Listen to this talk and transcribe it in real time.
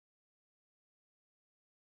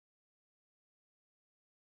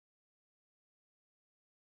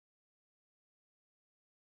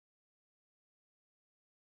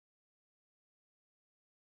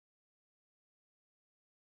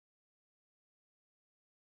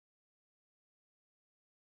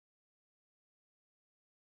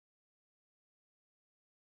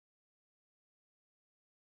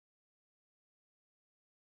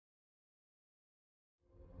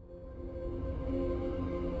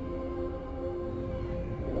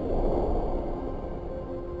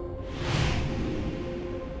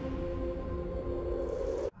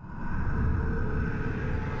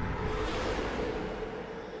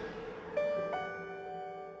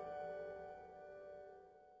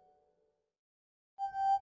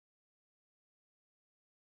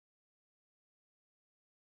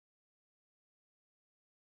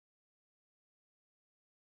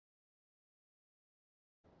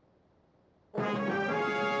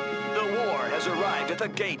arrived at the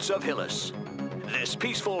gates of Hillis. This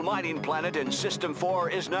peaceful mining planet in System 4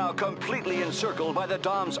 is now completely encircled by the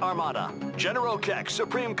Dom's Armada. General Keck,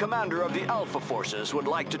 Supreme Commander of the Alpha Forces, would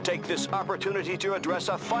like to take this opportunity to address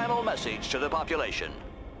a final message to the population.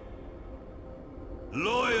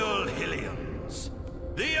 Loyal Hillians,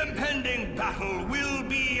 the impending battle will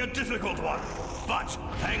be a difficult one, but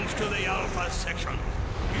thanks to the Alpha section,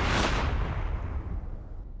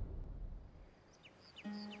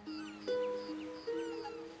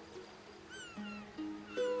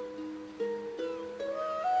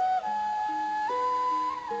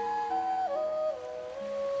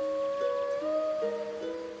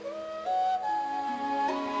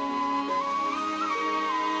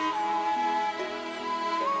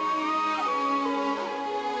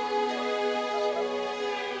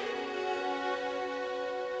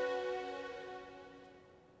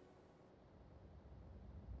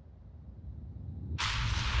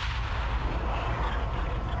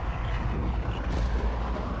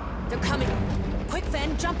 They're coming. Quick,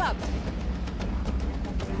 Ven, jump up.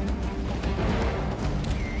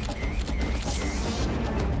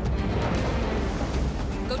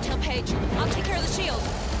 Go tell Paige. I'll take care of the shield.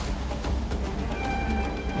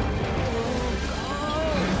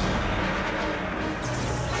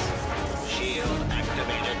 Shield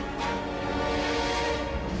activated.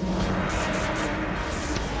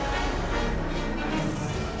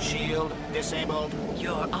 Shield disabled.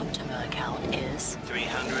 Your Optima account is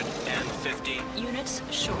 350. units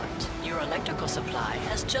short. Your electrical supply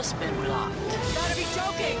has just been blocked. Gotta be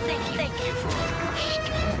joking! Thank you for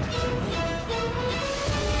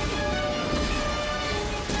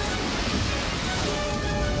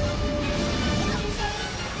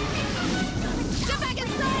Get back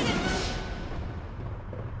inside it!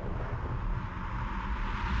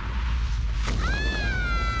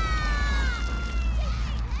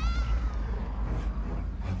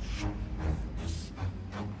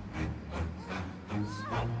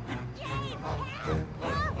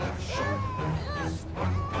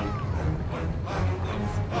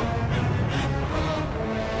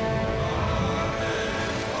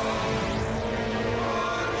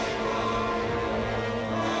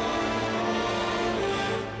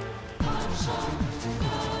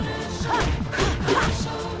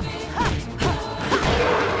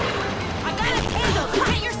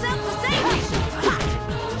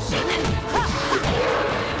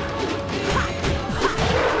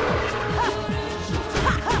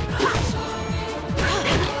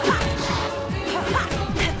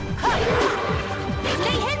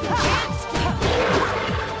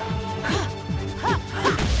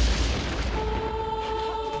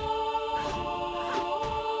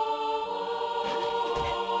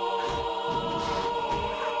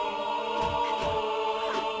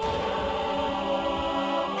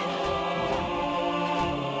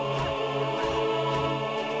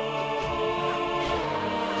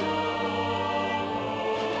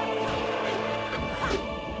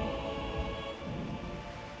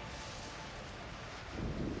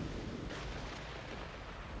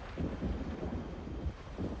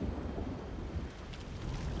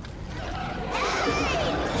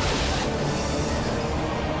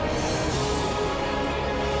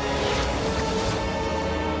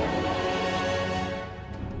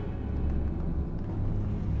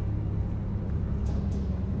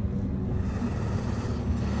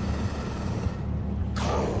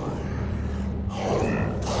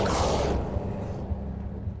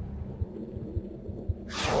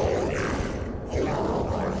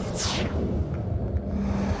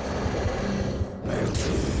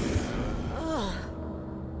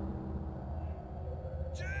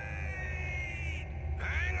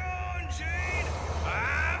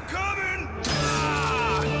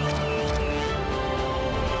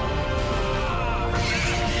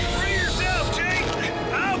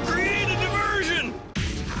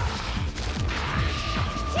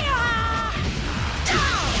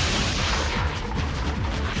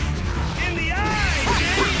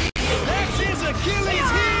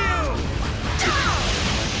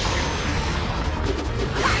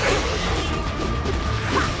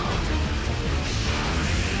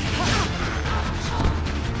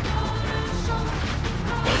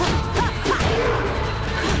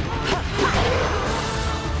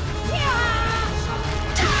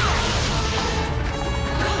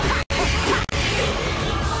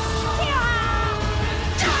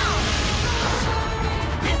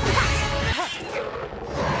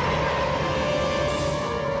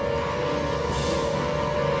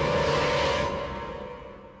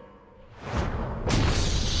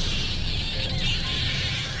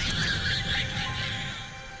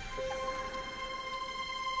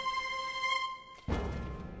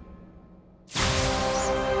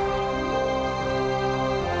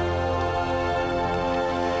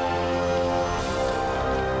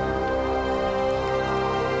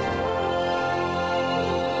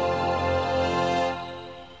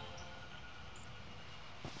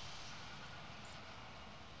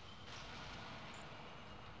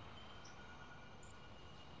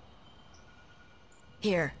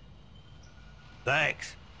 Here.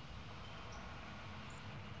 Thanks.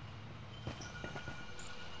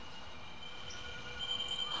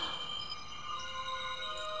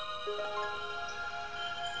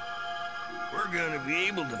 We're gonna be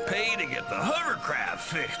able to pay to get the hovercraft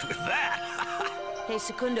fixed with that. Hey,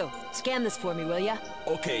 Secundo, scan this for me, will ya?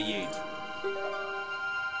 Okay, Yade.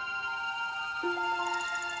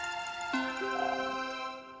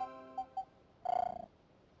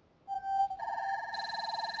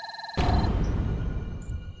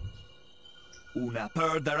 Una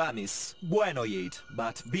per Aramis. Bueno, Yade,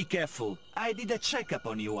 but be careful. I did a checkup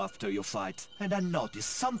on you after your fight, and I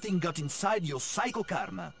noticed something got inside your psycho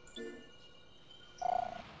karma.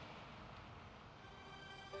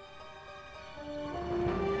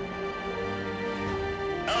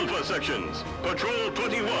 Alpha sections, Patrol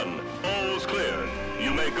 21, all's clear.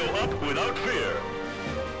 You may go up without fear.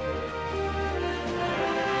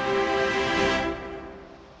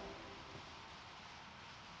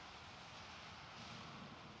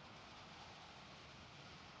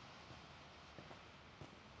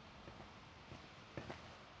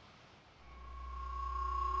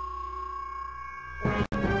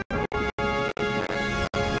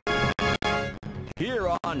 Here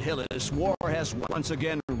on Hillis, war has once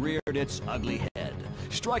again reared its ugly head,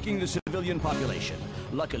 striking the civilian population.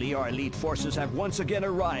 Luckily, our elite forces have once again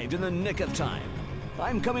arrived in the nick of time.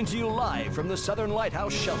 I'm coming to you live from the Southern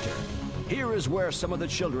Lighthouse Shelter. Here is where some of the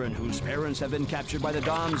children whose parents have been captured by the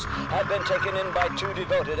Doms have been taken in by two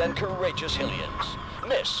devoted and courageous Hillians.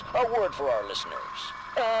 Miss, a word for our listeners.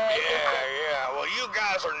 Yeah, well, you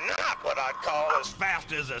guys are not what I'd call as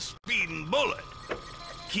fast as a speeding bullet.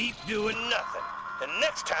 Keep doing nothing, and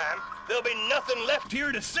next time, there'll be nothing left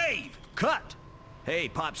here to save. Cut! Hey,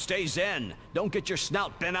 Pop, stay zen. Don't get your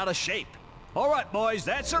snout bent out of shape. All right, boys,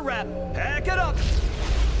 that's a wrap. Pack it up!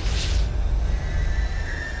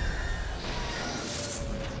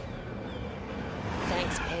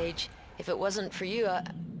 Thanks, Paige. If it wasn't for you,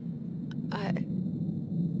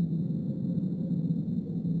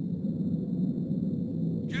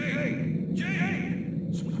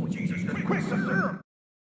 J.A. Sweet Jesus Christ, sir!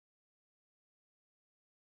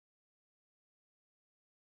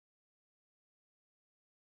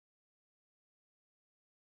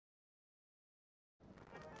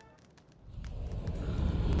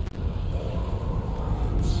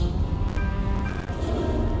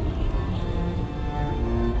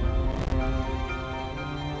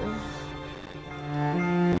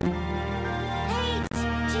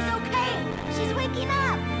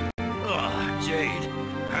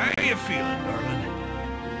 Feeling, darling?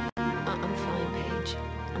 I'm fine, Paige.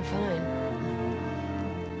 I'm fine.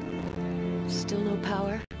 Still no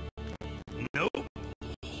power? Nope.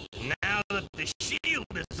 Now that the shield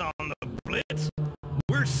is on the blitz,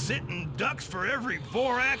 we're sitting ducks for every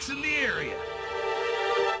Vorax in the area.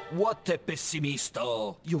 What a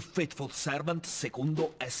pessimisto! Your faithful servant,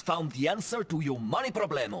 Secundo, has found the answer to your money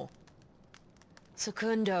problemo.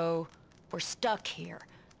 Secundo, we're stuck here.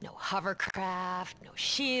 No hovercraft, no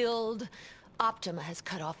shield. Optima has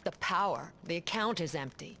cut off the power. The account is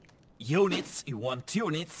empty. Units, you want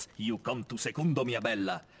units? You come to Secundo, mia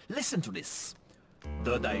bella. Listen to this.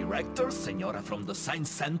 The director, Senora from the Science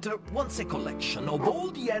Center, wants a collection of all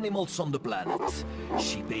the animals on the planet.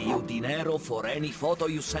 She pay you dinero for any photo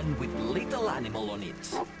you send with little animal on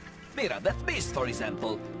it. Mira, that beast, for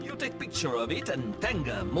example. You take picture of it and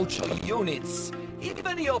tenga mucho units.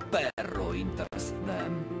 Even your perro interests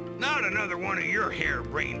them. Not another one of your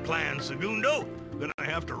harebrained plans, Segundo. Gonna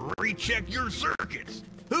have to recheck your circuits.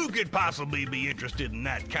 Who could possibly be interested in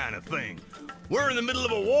that kind of thing? We're in the middle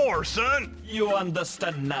of a war, son. You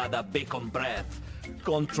understand nada, bacon breath.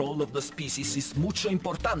 Control of the species is mucho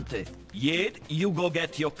importante. Yet, you go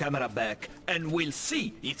get your camera back, and we'll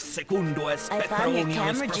see if Secundo has I found your pepperoni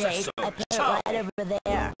on his camera, Jake. processor. I put it Ciao. right over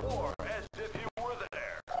there. Or as if you were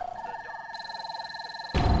there.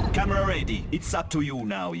 Camera ready. It's up to you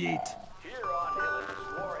now, Yate. Here on Hillis,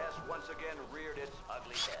 war has once again reared its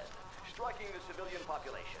ugly head, striking the civilian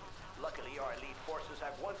population. Luckily, our elite forces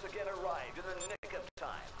have once again arrived in the nick of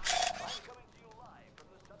time. I'm coming to you live from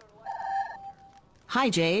the Southern Lighthouse Shelter. Hi,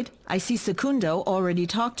 Jade. I see Secundo already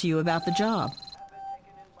talked to you about the job. Have been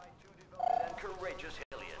taken in by two devoted and courageous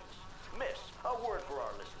Hillians. Miss, a word for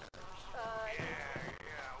our listeners. Yeah,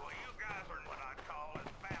 well, you guys are what I'd call as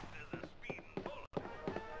fast as a speeding bullet.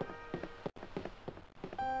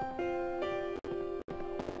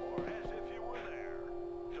 Or as if you were there.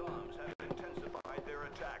 Doms have intensified their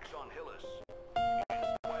attacks on Hillis. In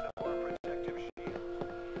spite of our protective shields.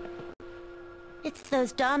 It's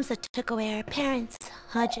those Doms that took away our parents,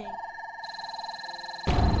 huh, Jake?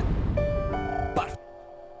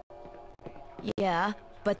 Yeah,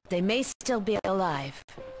 but they may still be alive.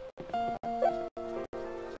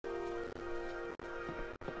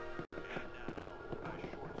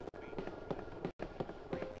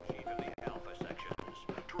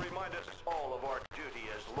 All of our duty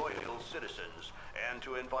as loyal citizens, and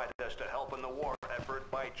to invite us to help in the war effort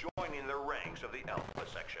by joining the ranks of the Alpha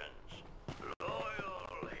sections. Loyal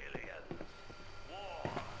alien,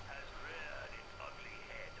 war has reared its ugly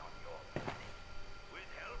head on your planet. With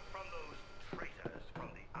help from those traitors from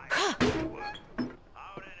the Iron World,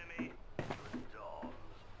 our enemy, the Dogs,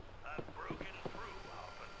 have broken through our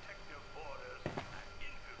protective borders and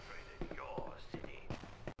infiltrated your city.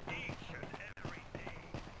 Each and every day.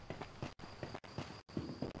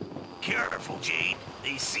 Careful, Jade.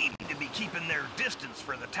 They seem to be keeping their distance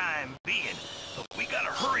for the time being, but we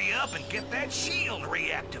gotta hurry up and get that shield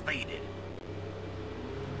reactivated.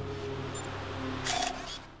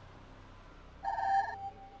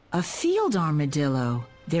 A field armadillo.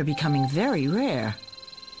 They're becoming very rare.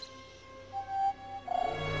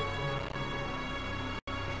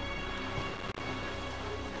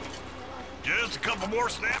 Just a couple more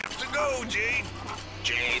snaps to go, Jade.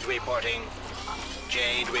 Jade reporting.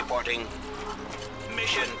 Jade reporting.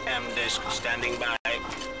 Mission M-Disk standing by.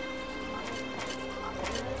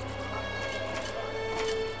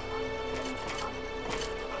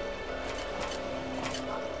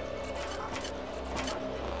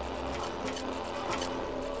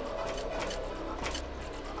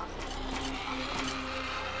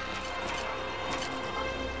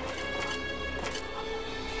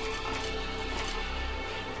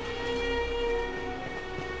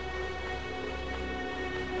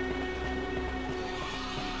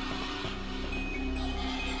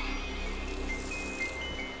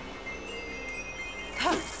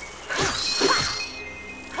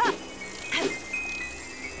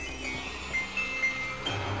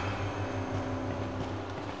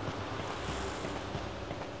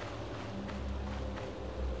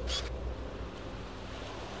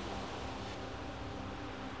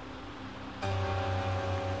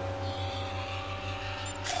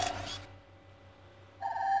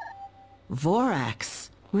 Vorax.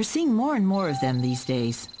 We're seeing more and more of them these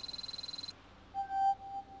days.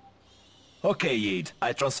 Okay, Yid.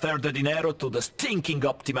 I transferred the dinero to the stinking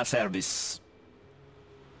Optima service.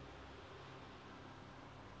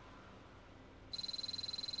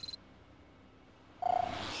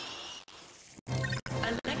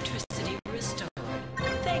 Electricity restored.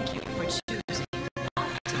 Thank you for choosing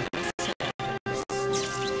Optima service.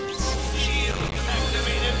 Shield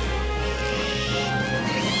activated.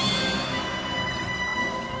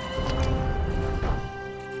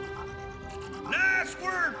 Nice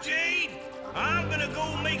work, Jade. I'm gonna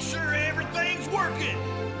go make sure everything's working.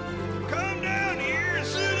 Come down here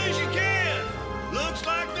as soon as you can. Looks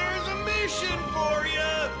like there's a mission for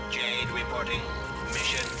you. Jade reporting.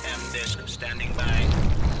 Mission M-Disk standing by.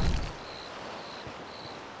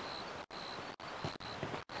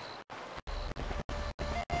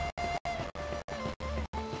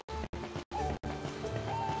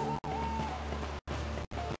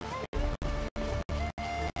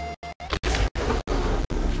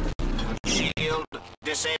 Shield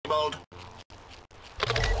disabled.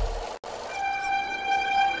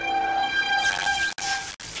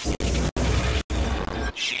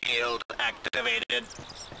 Shield activated.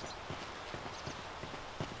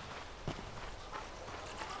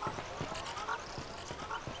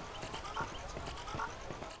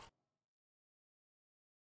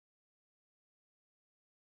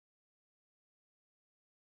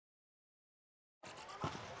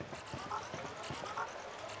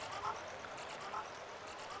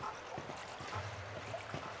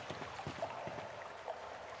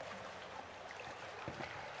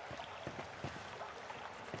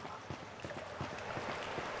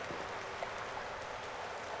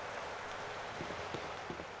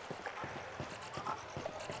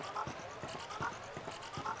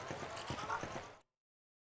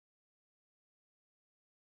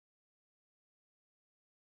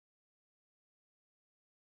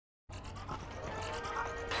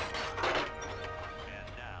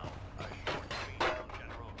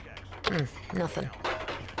 Nothing.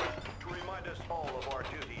 To remind us all of our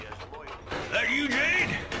duty as loyal. That you,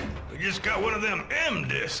 Jade? We just got one of them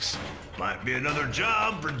M-disks. Might be another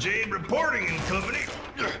job for Jade Reporting and Company.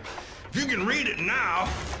 If you can read it now,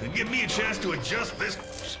 it'll give me a chance to adjust this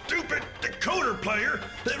stupid decoder player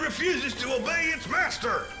that refuses to obey its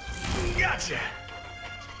master. Gotcha.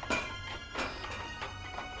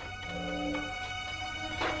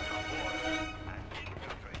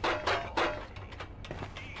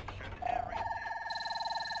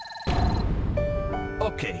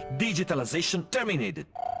 Okay, Digitalization terminated.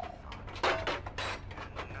 Enough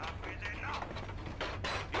is enough.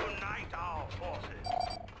 Unite our forces.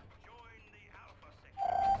 Join the Alpha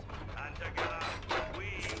sectors. And together, we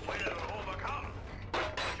will overcome.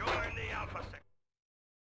 Join the Alpha sectors.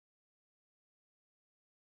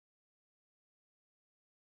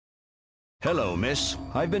 Hello, miss.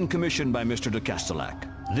 I've been commissioned by Mr. de Castellac.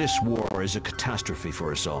 This war is a catastrophe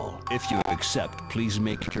for us all. If you accept, please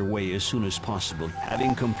make your way as soon as possible.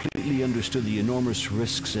 Having completely understood the enormous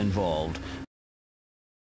risks involved,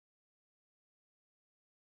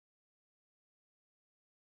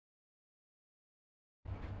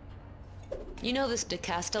 You know this de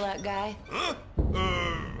Castellac guy? Huh?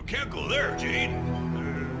 Can't go there, Jade.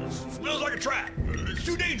 Smells like a trap. It's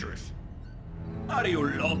too dangerous. Are you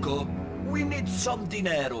loco? We need some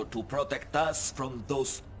dinero to protect us from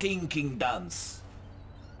those stinking duns.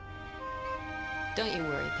 Don't you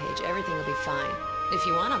worry, Paige. Everything will be fine. If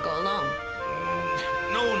you want, I'll go alone.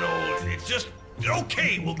 No, it's just...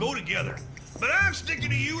 Okay, we'll go together. But I'm sticking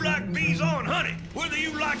to you like bees on honey, whether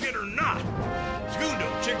you like it or not. Segundo,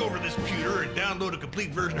 check over this computer and download a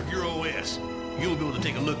complete version of your OS. You'll be able to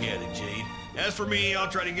take a look at it, Jade. As for me, I'll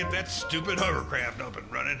try to get that stupid hovercraft up and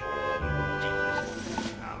running.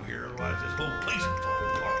 I'm here, otherwise this whole place is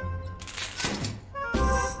falling apart.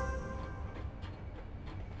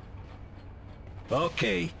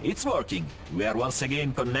 Okay, it's working. We are once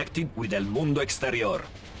again connected with El Mundo Exterior.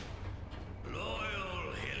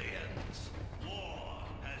 Loyal aliens, war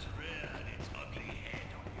has reared its ugly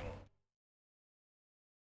head on your...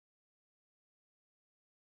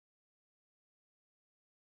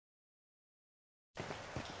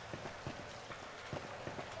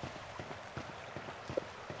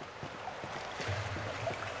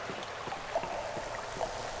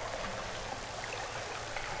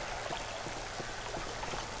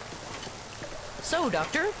 So,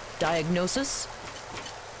 Doctor, diagnosis?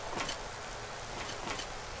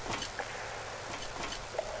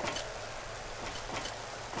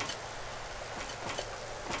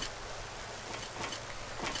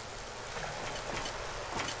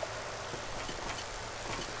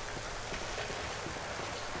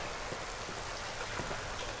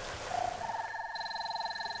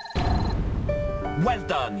 Well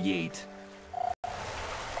done, Yates.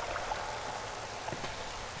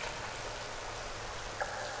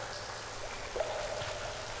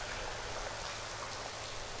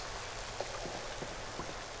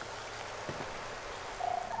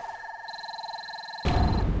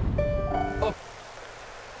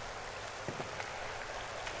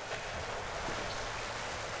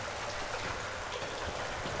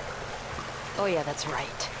 Oh yeah, that's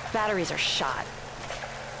right. Batteries are shot.